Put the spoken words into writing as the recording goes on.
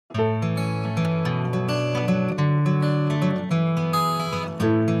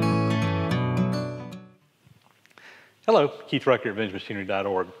Hello, Keith Rucker at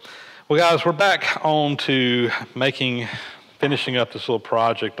VintageMachinery.org. Well, guys, we're back on to finishing up this little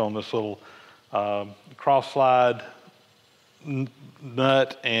project on this little cross slide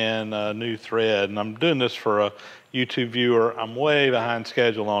nut and new thread. And I'm doing this for a YouTube viewer. I'm way behind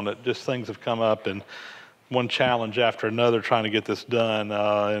schedule on it. Just things have come up and one challenge after another trying to get this done.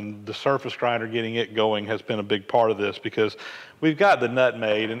 And the surface grinder, getting it going, has been a big part of this because we've got the nut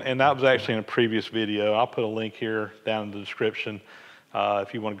made, and that was actually in a previous video. I'll put a link here down in the description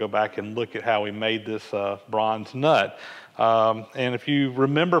if you want to go back and look at how we made this bronze nut. And if you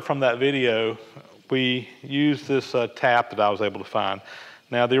remember from that video, we used this tap that I was able to find.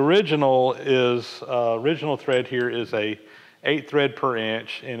 Now the original thread here is a 8 thread per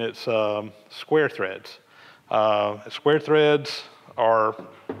inch, and it's square threads. Square threads are,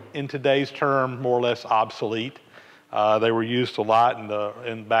 in today's term, more or less obsolete. They were used a lot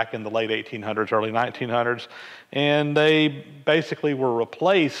back in the late 1800s, early 1900s, and they basically were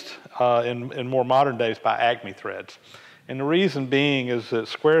replaced in more modern days by Acme threads. And the reason being is that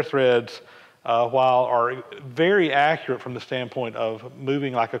square threads, while are very accurate from the standpoint of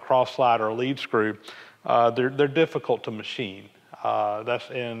moving like a cross slide or a lead screw, they're difficult to machine.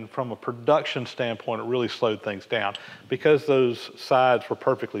 And from a production standpoint, it really slowed things down because those sides were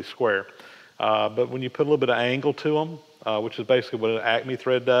perfectly square. But when you put a little bit of angle to them, which is basically what an Acme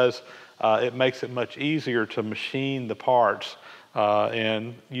thread does, it makes it much easier to machine the parts,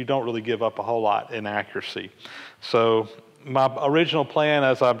 and you don't really give up a whole lot in accuracy. So my original plan,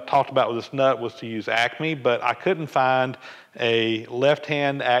 as I've talked about with this nut, was to use Acme, but I couldn't find a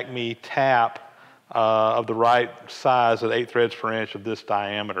left-hand Acme tap of the right size at 8 threads per inch of this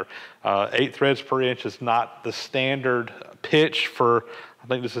diameter. 8 threads per inch is not the standard pitch for, I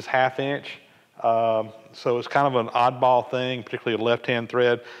think this is 1/2 inch. So it's kind of an oddball thing, particularly a left-hand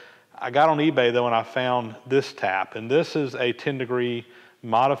thread. I got on eBay though and I found this tap, and this is a 10-degree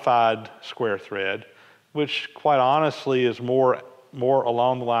modified square thread, which quite honestly is more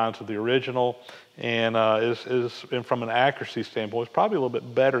along the lines of the original, and and from an accuracy standpoint, it's probably a little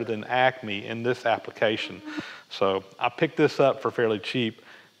bit better than Acme in this application. So I picked this up for fairly cheap.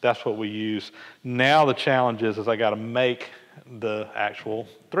 That's what we use. Now the challenge is I got to make the actual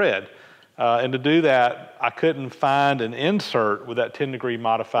thread. And to do that, I couldn't find an insert with that 10-degree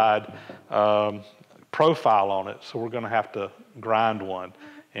modified profile on it, so we're going to have to grind one.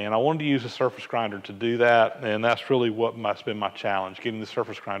 And I wanted to use a surface grinder to do that, and that's really what has been my challenge, getting the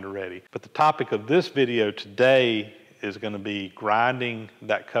surface grinder ready. But the topic of this video today is going to be grinding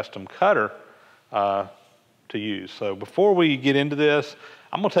that custom cutter to use. So before we get into this,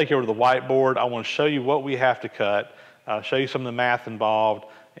 I'm going to take you over to the whiteboard. I want to show you what we have to cut, show you some of the math involved,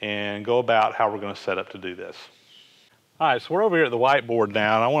 and go about how we're going to set up to do this. All right, so we're over here at the whiteboard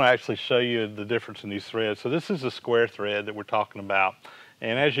now, and I want to actually show you the difference in these threads. So this is the square thread that we're talking about.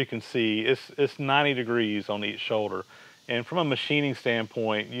 And as you can see, it's 90 degrees on each shoulder. And from a machining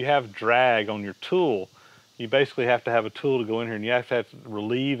standpoint, you have drag on your tool. You basically have to have a tool to go in here, and you have to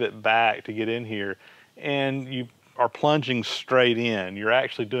relieve it back to get in here. And you are plunging straight in. You're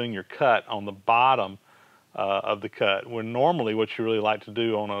actually doing your cut on the bottom of the cut, when normally what you really like to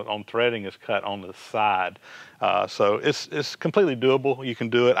do on threading is cut on the side. So it's completely doable. You can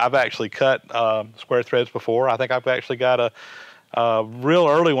do it. I've actually cut square threads before. I think I've actually got real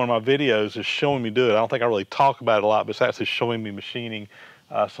early one of my videos is showing me do it. I don't think I really talk about it a lot, but it's actually showing me machining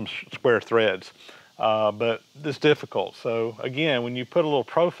some square threads. But it's difficult. So again, when you put a little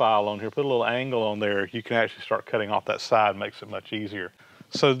profile on here, put a little angle on there, you can actually start cutting off that side. Makes it much easier.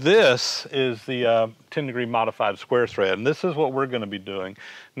 So this is the 10-degree modified square thread, and this is what we're going to be doing.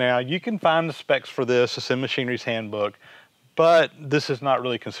 Now you can find the specs for this. It's in Machinery's handbook, but this is not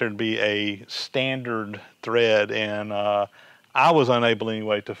really considered to be a standard thread, and I was unable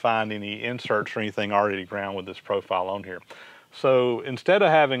anyway to find any inserts or anything already ground with this profile on here. So instead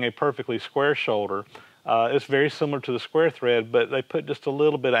of having a perfectly square shoulder, it's very similar to the square thread, but they put just a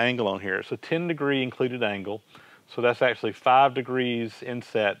little bit of angle on here. It's a 10-degree included angle. So that's actually 5 degrees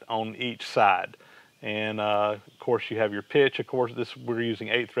inset on each side. And of course you have your pitch. Of course we're using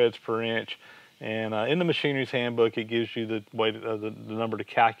 8 threads per inch. And in the Machinery's handbook, it gives you the way the number to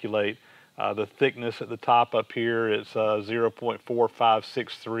calculate the thickness at the top up here. It's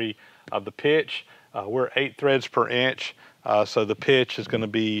 0.4563 of the pitch. We're 8 threads per inch. So the pitch is going to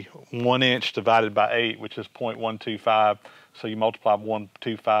be 1 inch divided by 8, which is 0.125. So you multiply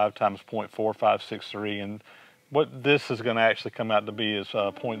 125 times 0.4563, and what this is going to actually come out to be is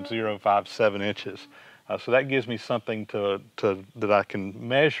 0.057 inches. So that gives me something that I can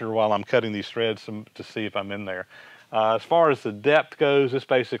measure while I'm cutting these threads to see if I'm in there. As far as the depth goes, it's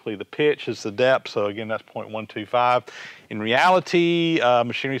basically the pitch is the depth. So again, that's 0.125. In reality,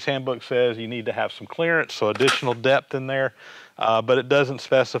 Machinery's Handbook says you need to have some clearance, so additional depth in there, but it doesn't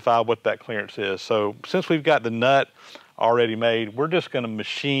specify what that clearance is. So since we've got the nut already made, we're just going to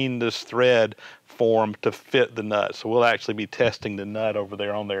machine this thread form to fit the nut. So we'll actually be testing the nut over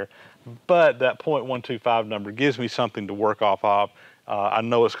there on there. But that 0.125 number gives me something to work off of. I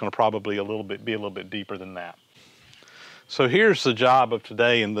know it's going to probably be a little bit deeper than that. So here's the job of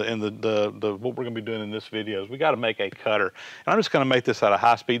today, and what we're going to be doing in this video is we got to make a cutter. And I'm just going to make this out of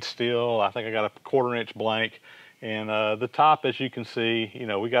high-speed steel. I think I got a 1/4 inch blank. And the top, as you can see, you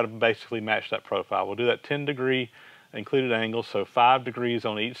know, we got to basically match that profile. We'll do that 10-degree included angle, so 5 degrees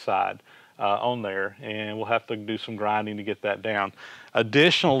on each side on there, and we'll have to do some grinding to get that down.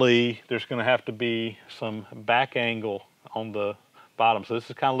 Additionally, there's going to have to be some back angle on the bottom. So this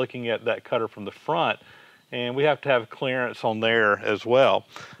is kind of looking at that cutter from the front, and we have to have clearance on there as well.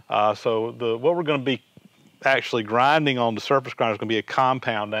 So what we're going to be actually grinding on the surface grinder is going to be a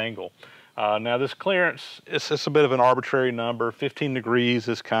compound angle. Now this clearance, it's a bit of an arbitrary number. 15 degrees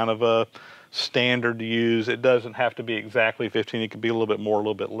is kind of a standard to use. It doesn't have to be exactly 15. It could be a little bit more, a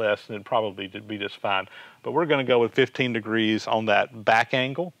little bit less, and it'd probably be just fine. But we're going to go with 15 degrees on that back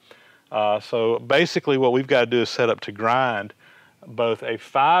angle. So basically what we've got to do is set up to grind both a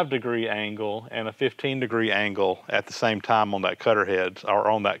 5-degree angle and a 15-degree angle at the same time on that cutter head, or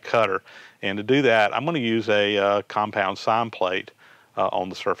on that cutter. And to do that, I'm going to use a compound sine plate on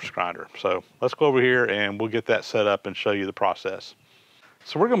the surface grinder. So let's go over here and we'll get that set up and show you the process.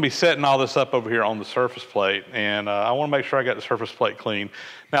 So we're going to be setting all this up over here on the surface plate, and I want to make sure I got the surface plate clean.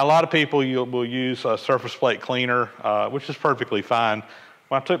 Now a lot of people will use a surface plate cleaner, which is perfectly fine.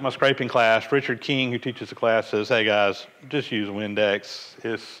 When I took my scraping class, Richard King, who teaches the class, says, hey guys, just use Windex.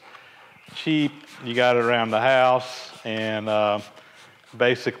 It's cheap, you got it around the house, and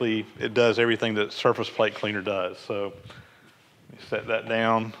basically it does everything that surface plate cleaner does. So set that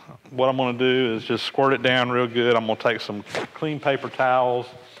down. What I'm going to do is just squirt it down real good. I'm going to take some clean paper towels.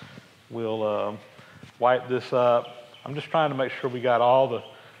 We'll wipe this up. I'm just trying to make sure we got all the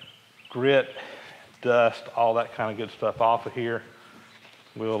grit, dust, all that kind of good stuff off of here.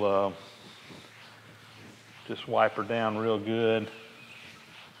 We'll just wipe her down real good.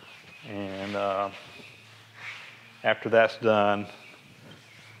 And after that's done,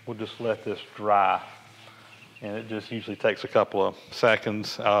 we'll just let this dry. And it just usually takes a couple of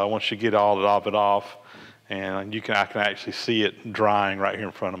seconds once you get all of it off, and I can actually see it drying right here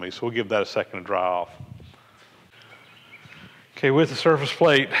in front of me. So we'll give that a second to dry off. Okay, with the surface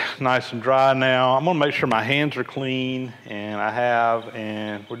plate nice and dry now, I'm going to make sure my hands are clean, and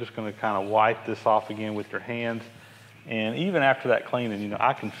and we're just going to kind of wipe this off again with your hands. And even after that cleaning, you know,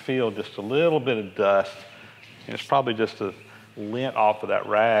 I can feel just a little bit of dust, and it's probably just a lint off of that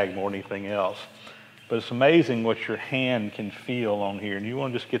rag more than anything else. But it's amazing what your hand can feel on here. And you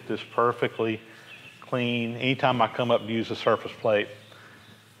want to just get this perfectly clean. Anytime I come up to use the surface plate,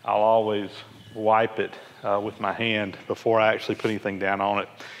 I'll always wipe it with my hand before I actually put anything down on it.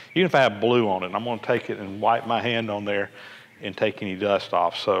 Even if I have blue on it, I'm going to take it and wipe my hand on there and take any dust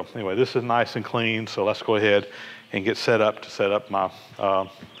off. So anyway, this is nice and clean. So let's go ahead and get set up to set up my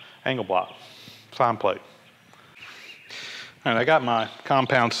angle block, sine plate. All right, I got my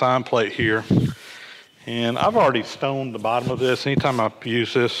compound sine plate here. And I've already stoned the bottom of this. Anytime I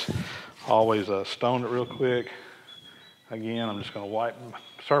use this, I always stone it real quick. Again, I'm just going to wipe the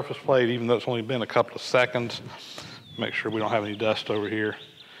surface plate, even though it's only been a couple of seconds. Make sure we don't have any dust over here.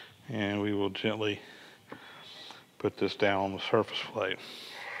 And we will gently put this down on the surface plate.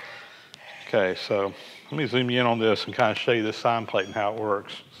 Okay, so let me zoom in on this and kind of show you this sine plate and how it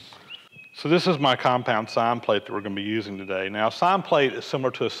works. So this is my compound sine plate that we're going to be using today. Now, a sine plate is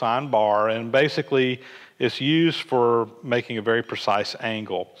similar to a sine bar, and basically it's used for making a very precise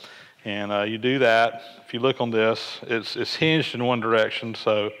angle. And you do that. If you look on this, it's hinged in one direction,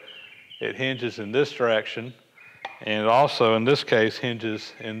 so it hinges in this direction, and it also, in this case,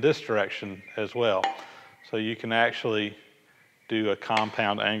 hinges in this direction as well. So you can actually do a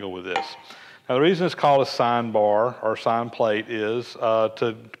compound angle with this. Now, the reason it's called a sine bar or sine plate is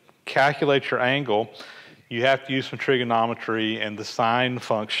to calculate your angle, you have to use some trigonometry and the sine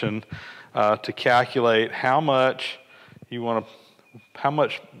function to calculate how much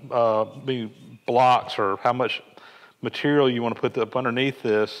blocks or how much material you want to put up underneath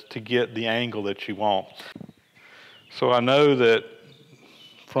this to get the angle that you want. So I know that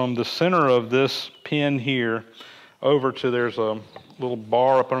from the center of this pin here over to there's a little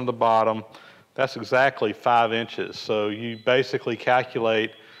bar up under the bottom, that's exactly 5 inches. So you basically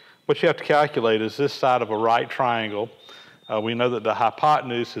calculate, what you have to calculate is this side of a right triangle. We know that the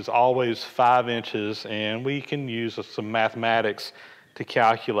hypotenuse is always 5 inches, and we can use some mathematics to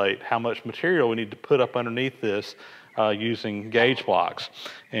calculate how much material we need to put up underneath this using gauge blocks.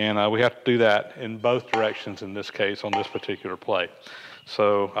 And we have to do that in both directions in this case on this particular plate.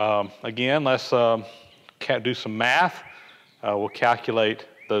 So again, let's do some math. We'll calculate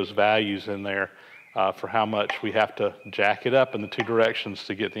those values in there for how much we have to jack it up in the 2 directions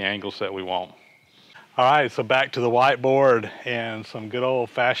to get the angles that we want. All right, so back to the whiteboard and some good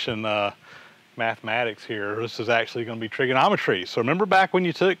old-fashioned mathematics here. This is actually going to be trigonometry. So remember back when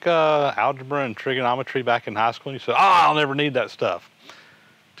you took algebra and trigonometry back in high school and you said, oh, I'll never need that stuff.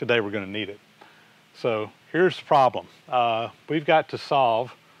 Today we're going to need it. So here's the problem. We've got to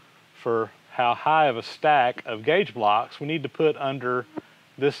solve for how high of a stack of gauge blocks we need to put under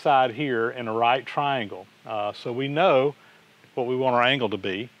this side here in a right triangle. So we know what we want our angle to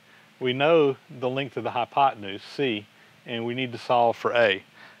be. We know the length of the hypotenuse, C, and we need to solve for A.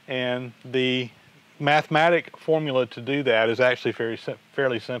 And the mathematic formula to do that is actually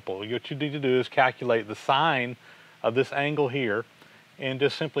fairly simple. What you need to do is calculate the sine of this angle here and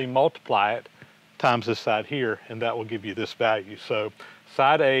just simply multiply it times this side here, and that will give you this value. So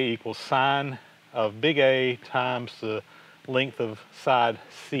side A equals sine of big A times the length of side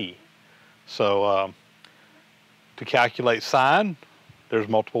C. So to calculate sine, there's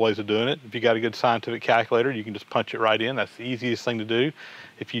multiple ways of doing it. If you got a good scientific calculator, you can just punch it right in. That's the easiest thing to do.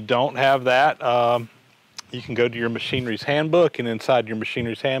 If you don't have that, you can go to your machinery's handbook, and inside your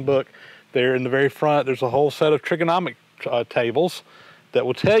machinery's handbook, there in the very front, there's a whole set of trigonometric tables that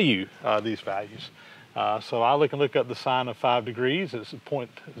will tell you these values. So I can look up the sine of 5 degrees. It's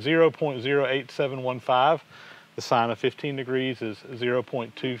 0.08715. The sine of 15 degrees is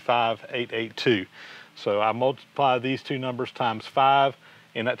 0.25882. So I multiply these 2 numbers times 5,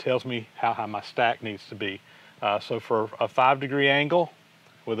 and that tells me how high my stack needs to be. So for a 5-degree angle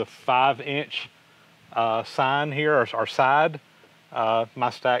with a 5-inch sine here, or side, my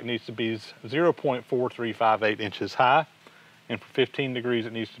stack needs to be 0.4358 inches high. And for 15 degrees,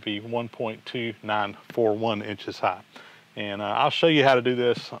 it needs to be 1.2941 inches high. And I'll show you how to do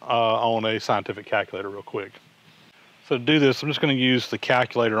this on a scientific calculator real quick. So to do this, I'm just going to use the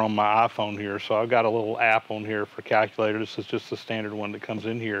calculator on my iPhone here. So I've got a little app on here for calculator. This is just the standard one that comes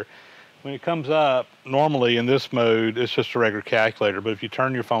in here. When it comes up, normally in this mode, it's just a regular calculator. But if you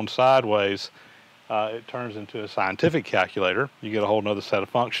turn your phone sideways, it turns into a scientific calculator. You get a whole nother set of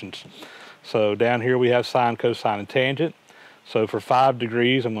functions. So down here we have sine, cosine, and tangent. So for 5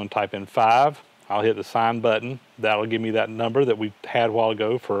 degrees, I'm going to type in 5. I'll hit the sine button. That'll give me that number that we had a while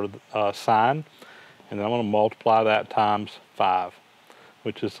ago for sine. And then I'm going to multiply that times 5,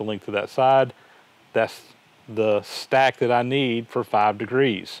 which is the length of that side. That's the stack that I need for 5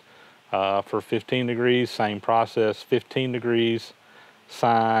 degrees. For 15 degrees, same process. 15 degrees,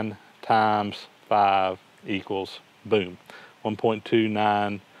 sine times 5 equals, boom,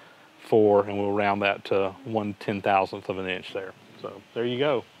 1.294, and we'll round that to 1/10,000th of an inch there. So there you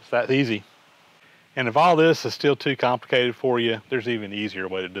go. It's that easy. And if all this is still too complicated for you, there's an even easier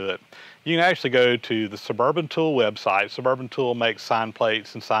way to do it. You can actually go to the SuburbanTool website. SuburbanTool makes sine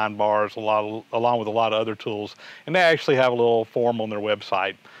plates and sine bars along with a lot of other tools. And they actually have a little form on their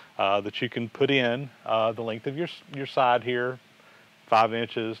website that you can put in the length of your side here, 5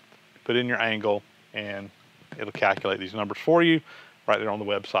 inches, put in your angle, and it'll calculate these numbers for you right there on the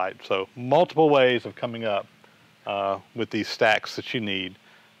website. So multiple ways of coming up with these stacks that you need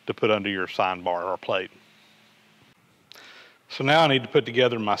to put under your sine bar or plate. So now I need to put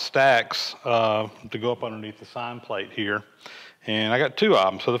together my stacks to go up underneath the sine plate here. And I got 2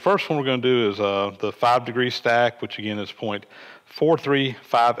 of them. So the first one we're going to do is the 5-degree stack, which again is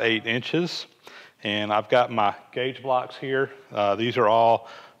 0.4358 inches. And I've got my gauge blocks here. These are all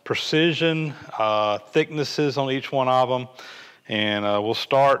precision thicknesses on each one of them. And we'll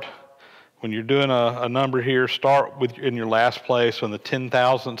start, when you're doing a number here, start with in your last place. So in the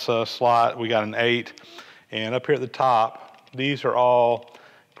 10,000th slot, we got an 8. And up here at the top, these are all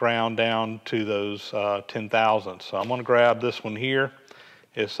ground down to those 10,000ths. So I'm going to grab this one here.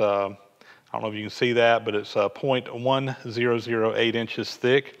 It's, I don't know if you can see that, but it's 0.1008 inches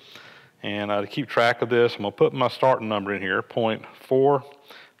thick. And to keep track of this, I'm going to put my starting number in here,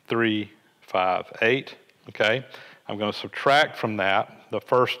 0.4358. Okay. I'm going to subtract from that the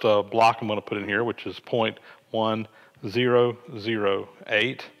first block I'm going to put in here, which is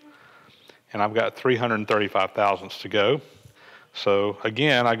 0.1008. And I've got 335 thousandths to go. So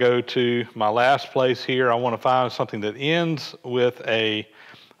again, I go to my last place here. I want to find something that ends with a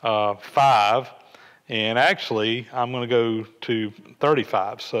 5, And actually, I'm going to go to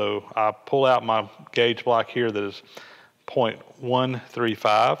 35. So I pull out my gauge block here that is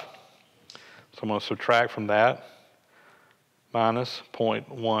 0.135. So I'm going to subtract from that, minus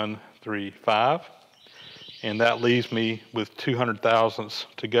 0.135. And that leaves me with 200 thousandths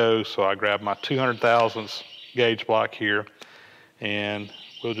to go. So I grab my 200 thousandths gauge block here, and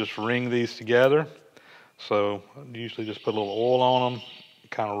we'll just ring these together. So I usually just put a little oil on them,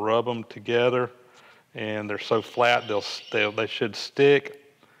 kind of rub them together, and they're so flat they should stick.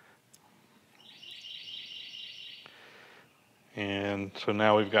 And so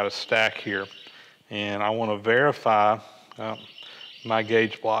now we've got a stack here, and I want to verify my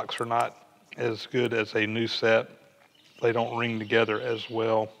gauge blocks are not as good as a new set. They don't ring together as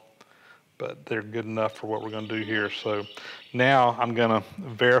well, but they're good enough for what we're going to do here. So now I'm going to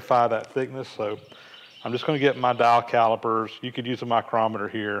verify that thickness. So I'm just going to get my dial calipers. You could use a micrometer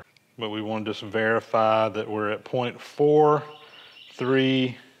here, but we want to just verify that we're at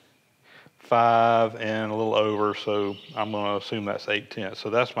 0.435 and a little over. So I'm going to assume that's 8/10. So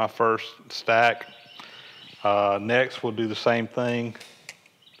that's my first stack. Next, we'll do the same thing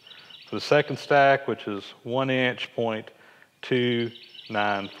for the second stack, which is 1 inch,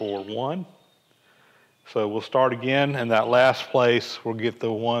 0.2941. So we'll start again. In that last place, we'll get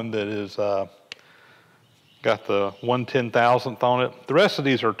the one that is got the 1/10,000th on it. The rest of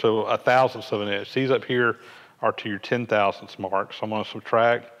these are to 1,000th of an inch. These up here are to your 10,000ths mark. So I'm going to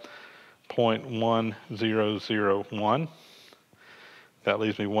subtract 0.1001. That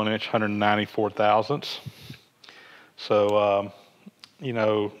leaves me 1 inch, 194 thousandths. So,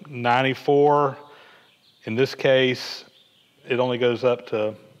 94, in this case, it only goes up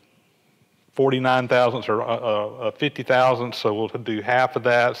to 49 thousandths or 50 thousandths. So we'll do half of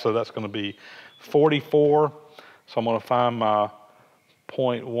that. So that's going to be 44. So I'm going to find my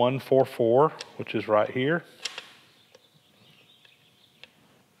 0.144, which is right here.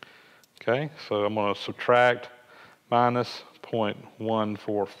 Okay, so I'm going to subtract minus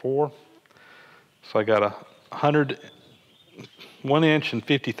 0.144. So I got 1 inch and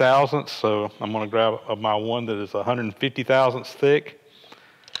 50 thousandths. So I'm going to grab my one that is 150 thousandths thick,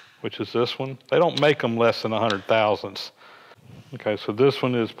 which is this one. They don't make them less than 100 thousandths. Okay, so this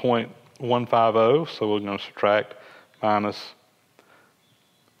one is 0.150, so we're going to subtract minus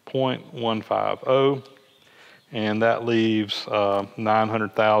 0.150, and that leaves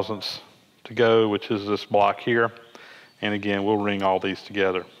 900 thousandths to go, which is this block here. And again, we'll ring all these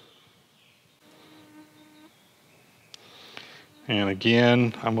together. And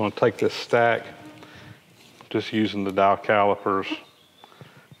again, I'm going to take this stack, just using the dial calipers,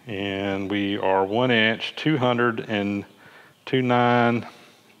 and we are 1 inch,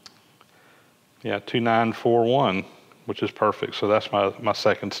 2941, which is perfect. So that's my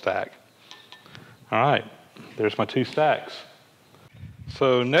second stack. All right, there's my 2 stacks.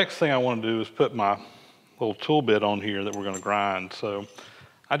 So next thing I want to do is put my little tool bit on here that we're going to grind. So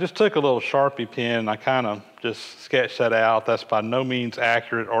I just took a little Sharpie pen and I kind of just sketched that out. That's by no means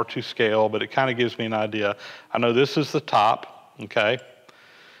accurate or to scale, but it kind of gives me an idea. I know this is the top, okay?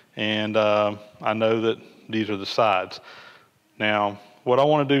 And I know that these are the sides. Now, what I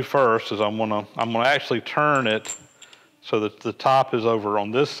want to do first is I'm gonna actually turn it so that the top is over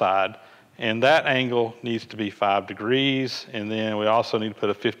on this side, and that angle needs to be 5 degrees, and then we also need to put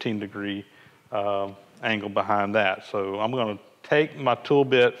a 15-degree angle behind that. So I'm going to take my tool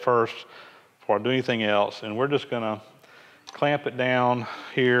bit first before I do anything else, and we're just going to clamp it down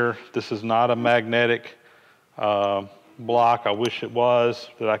here. This is not a magnetic block. I wish it was,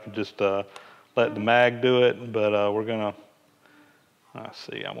 that I could just let the mag do it, but we're going to, let's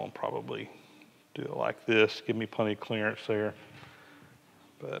see, I'm going to probably do it like this. Give me plenty of clearance there.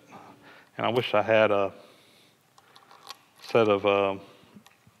 And I wish I had a set of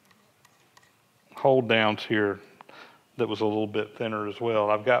hold downs here that was a little bit thinner as well.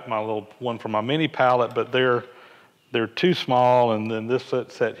 I've got my little one for my mini pallet, but they're too small, and then this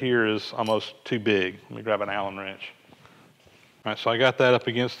set here is almost too big. Let me grab an Allen wrench. All right, so I got that up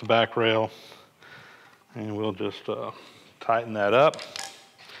against the back rail, and we'll just tighten that up.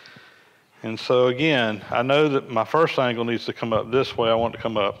 And so again, I know that my first angle needs to come up this way. I want it to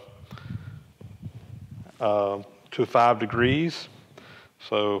come up to 5 degrees.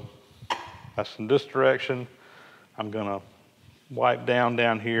 So that's in this direction. I'm going to wipe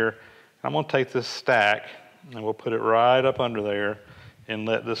down here. I'm going to take this stack and we'll put it right up under there and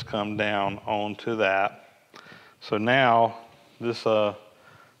let this come down onto that. So now this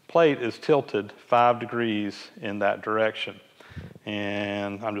plate is tilted 5 degrees in that direction.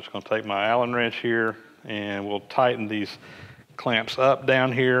 And I'm just going to take my Allen wrench here and we'll tighten these clamps up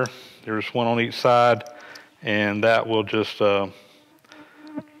down here There's one on each side, and that will just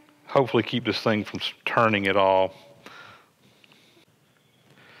hopefully keep this thing from turning at all.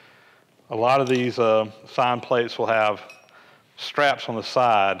 A lot of these Sine plates will have straps on the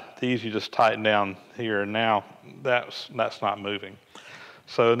side. These you just tighten down here, and now that's not moving.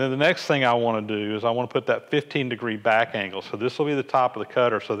 So then the next thing I want to do is I want to put that 15-degree back angle. So this will be the top of the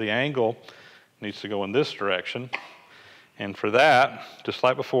cutter, so the angle needs to go in this direction. And for that, just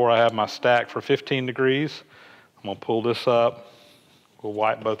like before, I have my stack for 15 degrees. I'm going to pull this up. We'll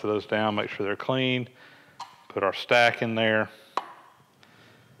wipe both of those down, make sure they're clean. Put our stack in there.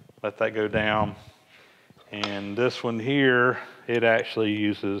 Let that go down. And this one here, it actually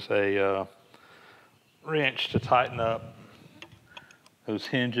uses a wrench to tighten up those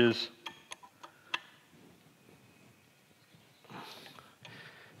hinges.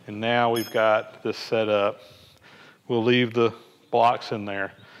 And now we've got this set up. We'll leave the blocks in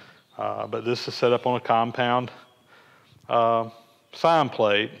there. But this is set up on a compound Sine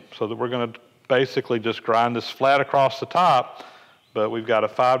plate, so that we're going to basically just grind this flat across the top, but we've got a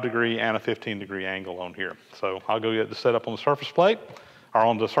 5-degree and a 15-degree angle on here. So I'll go get this set up on the surface plate, or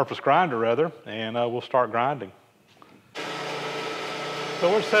on the surface grinder rather, and we'll start grinding.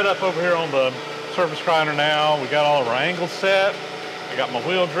 So we're set up over here on the surface grinder now. We got all of our angles set. I got my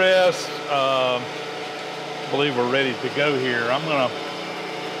wheel dress. I believe we're ready to go here. We're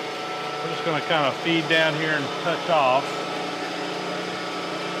just gonna kind of feed down here and touch off.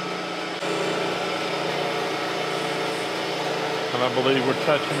 And I believe we're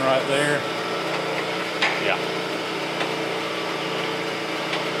touching right there. Yeah.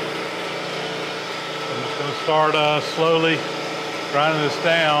 I'm just going to start slowly grinding this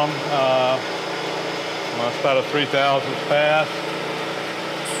down. Well, that's about a 3/1000th pass.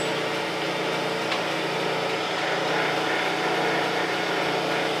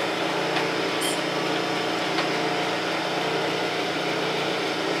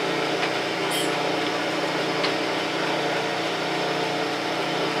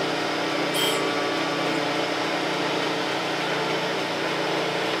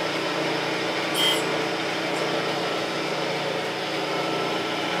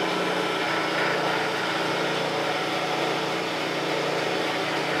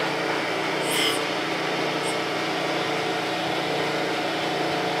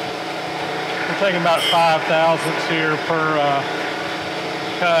 Taking about 5/1000ths here per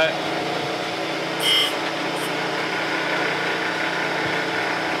cut.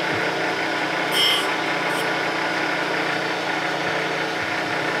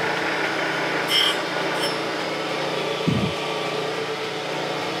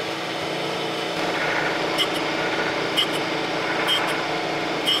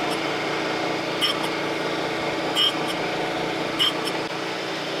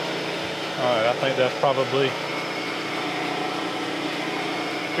 I think that's probably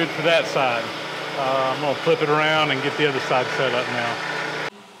good for that side. I'm going to flip it around and get the other side set up now.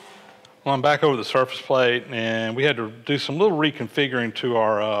 Well, I'm back over the surface plate, and we had to do some little reconfiguring to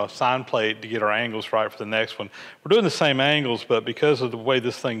our Sine plate to get our angles right for the next one. We're doing the same angles, but because of the way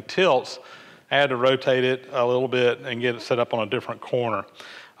this thing tilts, I had to rotate it a little bit and get it set up on a different corner.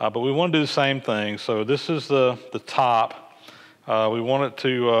 But we want to do the same thing. So this is the top. We want it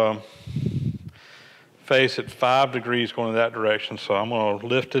to face at 5 degrees going in that direction. So I'm going to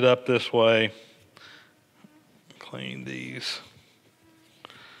lift it up this way, clean these.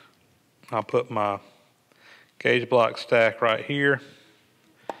 I'll put my gauge block stack right here.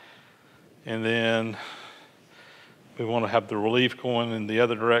 And then we want to have the relief going in the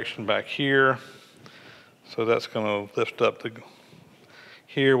other direction back here. So that's going to lift up the,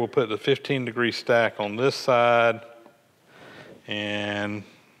 here we'll put the 15-degree stack on this side, and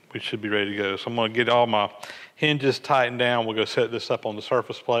we should be ready to go. So I'm going to get all my hinges tightened down. We'll go set this up on the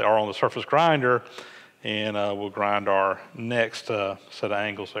surface plate or on the surface grinder, and we'll grind our next set of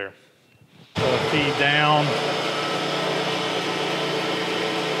angles there. So feed down.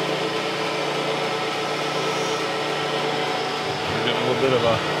 We're getting a little bit of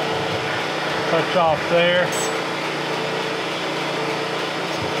a touch off there.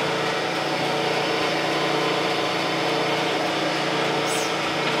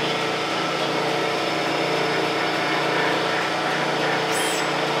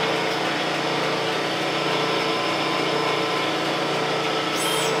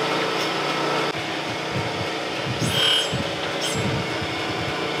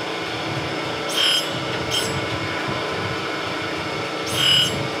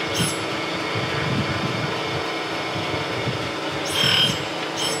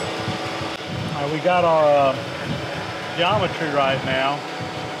 We got our geometry right now.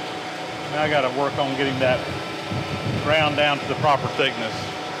 Now I got to work on getting that ground down to the proper thickness.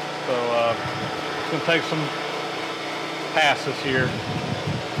 So it's going to take some passes here.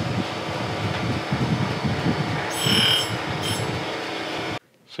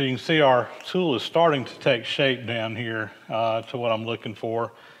 So you can see our tool is starting to take shape down here to what I'm looking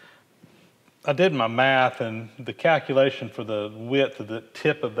for. I did my math, and the calculation for the width of the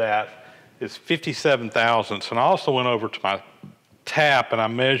tip of that is 57 thousandths. And I also went over to my tap and I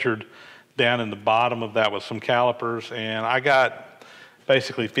measured down in the bottom of that with some calipers, and I got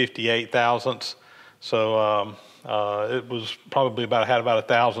basically 58 thousandths. So it was probably had about a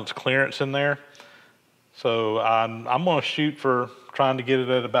thousandths clearance in there. So I'm going to shoot for trying to get it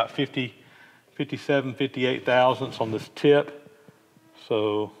at about 57, 58 thousandths on this tip.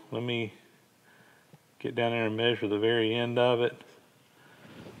 So let me get down there and measure the very end of it.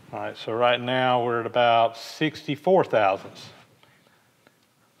 All right, so right now we're at about 64 thousandths.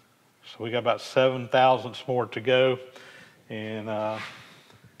 So we got about 7 thousandths more to go, and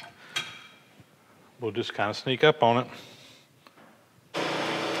we'll just kind of sneak up on it. All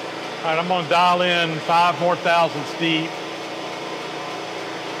right, I'm going to dial in 5 more thousandths deep,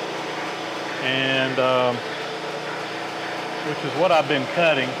 and which is what I've been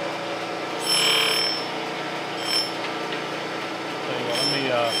cutting. Let me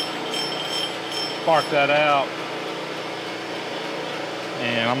spark that out.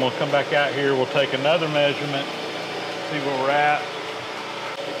 And I'm going to come back out here. We'll take another measurement, see where we're at.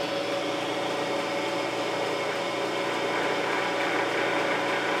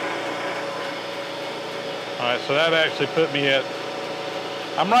 All right, so that actually put me at,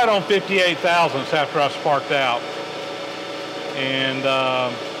 I'm right on 58 thousandths after I sparked out. And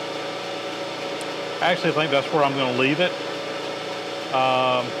I actually think that's where I'm going to leave it.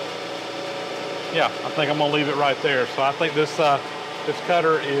 Yeah, I think I'm going to leave it right there. So I think this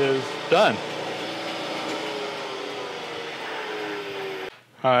cutter is done.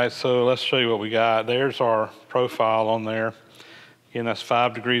 All right, so let's show you what we got. There's our profile on there. Again, that's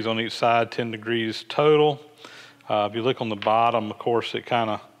 5 degrees on each side, 10 degrees total. If you look on the bottom, of course,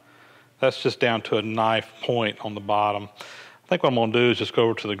 that's just down to a knife point on the bottom. I think what I'm going to do is just go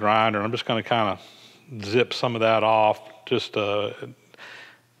over to the grinder. I'm just going to kind of zip some of that off, just take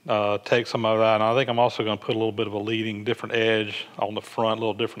some of that. And I think I'm also going to put a little bit of a leading different edge on the front, a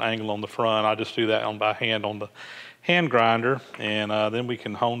little different angle on the front. I just do that by hand on the hand grinder, and then we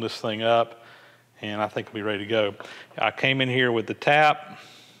can hone this thing up, and I think we'll be ready to go. I came in here with the tap,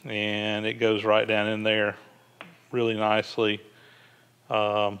 and it goes right down in there really nicely.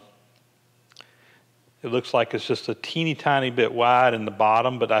 It looks like it's just a teeny tiny bit wide in the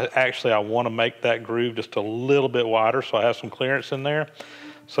bottom, but I want to make that groove just a little bit wider so I have some clearance in there.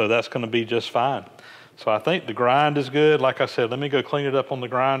 So that's going to be just fine. So I think the grind is good. Like I said, let me go clean it up on the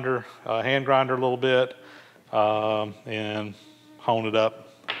grinder, hand grinder a little bit, and hone it up.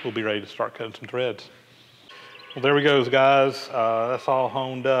 We'll be ready to start cutting some threads. Well, there we go, guys. That's all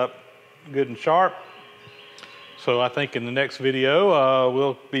honed up good and sharp. So I think in the next video,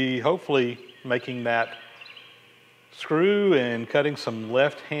 we'll be hopefully making that screw and cutting some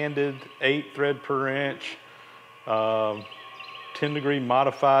left-handed 8 thread per inch, 10-degree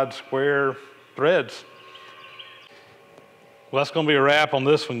modified square threads. Well, that's going to be a wrap on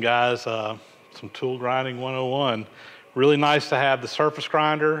this one, guys. Some tool grinding 101. Really nice to have the surface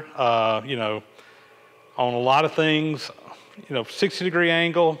grinder. You know, on a lot of things, 60-degree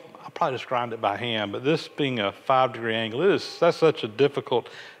angle, I'll probably just grind it by hand, but this being a 5-degree angle, that's such a difficult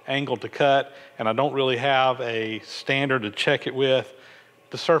angle to cut, and I don't really have a standard to check it with.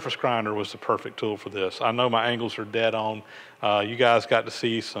 The surface grinder was the perfect tool for this. I know my angles are dead on. You guys got to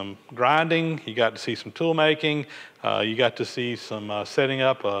see some grinding, you got to see some tool making, you got to see some setting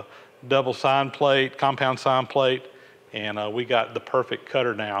up a double sine plate, compound sine plate, and we got the perfect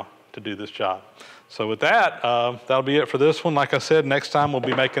cutter now to do this job. So with that, that'll be it for this one. Like I said, next time we'll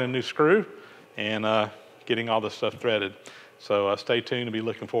be making a new screw and getting all this stuff threaded. So stay tuned and be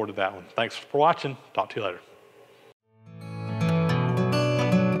looking forward to that one. Thanks for watching. Talk to you later.